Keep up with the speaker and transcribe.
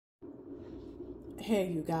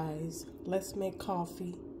Hey you guys, let's make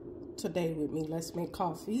coffee today with me. Let's make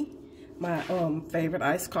coffee. My favorite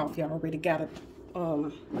iced coffee. I already got it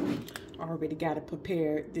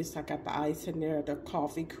prepared. I got the ice in there, the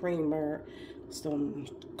coffee creamer, some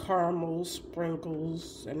caramel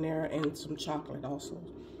sprinkles in there, and some chocolate also.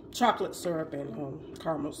 Chocolate syrup and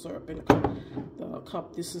caramel syrup in the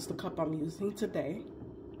cup. This is the cup I'm using today.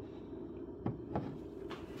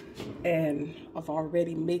 And I've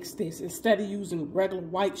already mixed this. Instead of using regular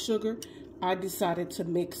white sugar, I decided to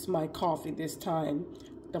mix my coffee this time.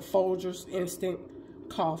 The Folgers instant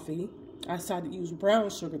coffee. I decided to use brown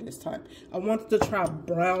sugar this time. I wanted to try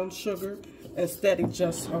brown sugar instead of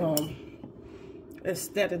just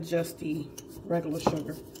the regular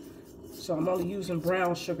sugar. So I'm only using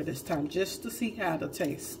brown sugar this time just to see how it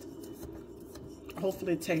tastes.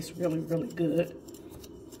 Hopefully it tastes really, really good.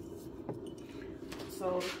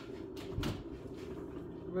 So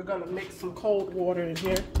we're gonna mix some cold water in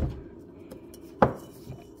here.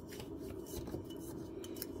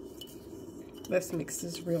 Let's mix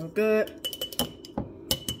this real good.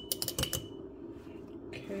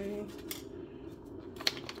 Okay.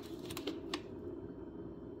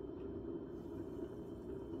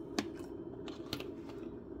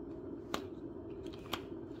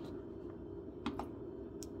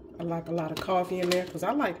 I like a lot of coffee in there because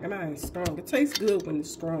I like it nice, strong. It tastes good when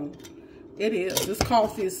it's strong. It is. This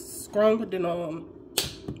coffee is stronger than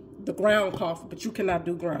the ground coffee, but you cannot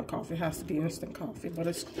do ground coffee. It has to be instant coffee. But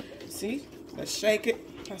it's, see, let's shake it.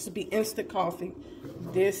 It has to be instant coffee.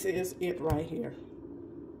 This is it right here.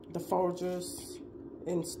 The Folgers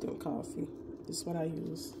instant coffee. This is what I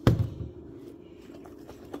use.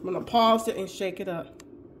 I'm gonna pause it and shake it up.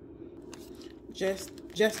 Just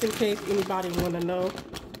in case anybody wanna know,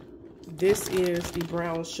 this is the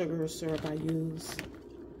brown sugar syrup I use.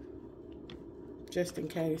 Just in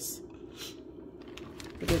case.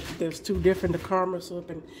 But there's two different, the caramel syrup,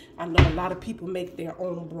 and I know a lot of people make their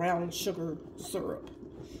own brown sugar syrup.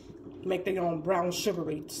 Make their own brown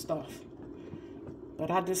sugary stuff.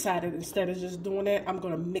 But I decided instead of just doing that, I'm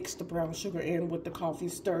gonna mix the brown sugar in with the coffee,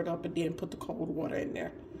 stir it up, and then put the cold water in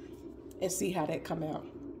there. And see how that come out.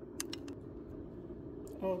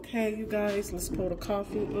 Okay, you guys, let's pour the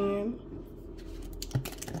coffee in.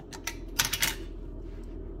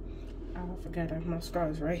 I forgot my straw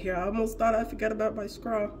is right here. I almost thought I forgot about my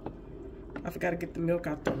straw. I forgot to get the milk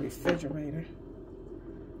out the refrigerator.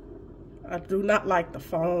 I do not like the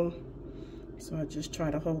foam, so I just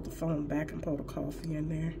try to hold the foam back and pour the coffee in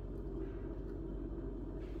there.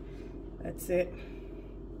 That's it.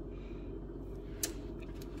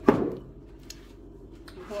 Pour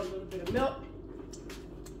a little bit of milk.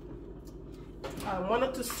 I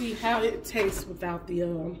wanted to see how it tastes without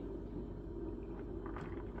the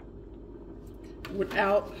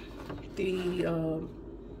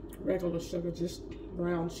regular sugar, just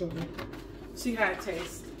brown sugar. See how it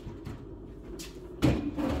tastes.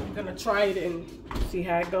 I'm gonna try it and see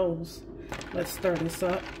how it goes. Let's stir this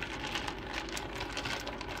up.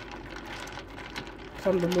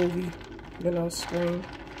 From the movie, you know, Scream.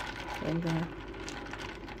 And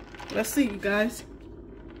let's see, you guys.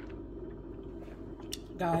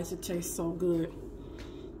 Guys, it tastes so good.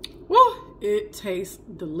 Woo! It tastes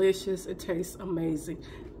delicious. It tastes amazing.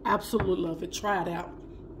 Absolutely love it. Try it out.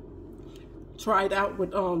 Try it out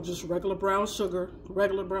with just regular brown sugar,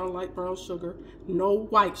 regular light brown sugar, no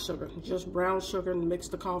white sugar, just brown sugar, and mix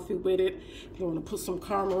the coffee with it. You want to put some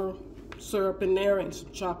caramel syrup in there and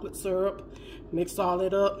some chocolate syrup. Mix all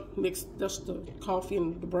it up. Mix just the coffee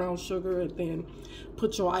and the brown sugar, and then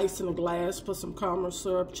put your ice in a glass. Put some caramel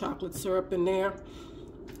syrup, chocolate syrup in there.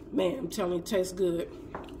 Man, I'm telling you, it tastes good.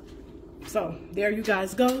 So, there you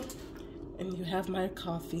guys go. And you have my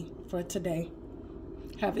coffee for today.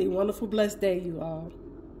 Have a wonderful, blessed day, you all.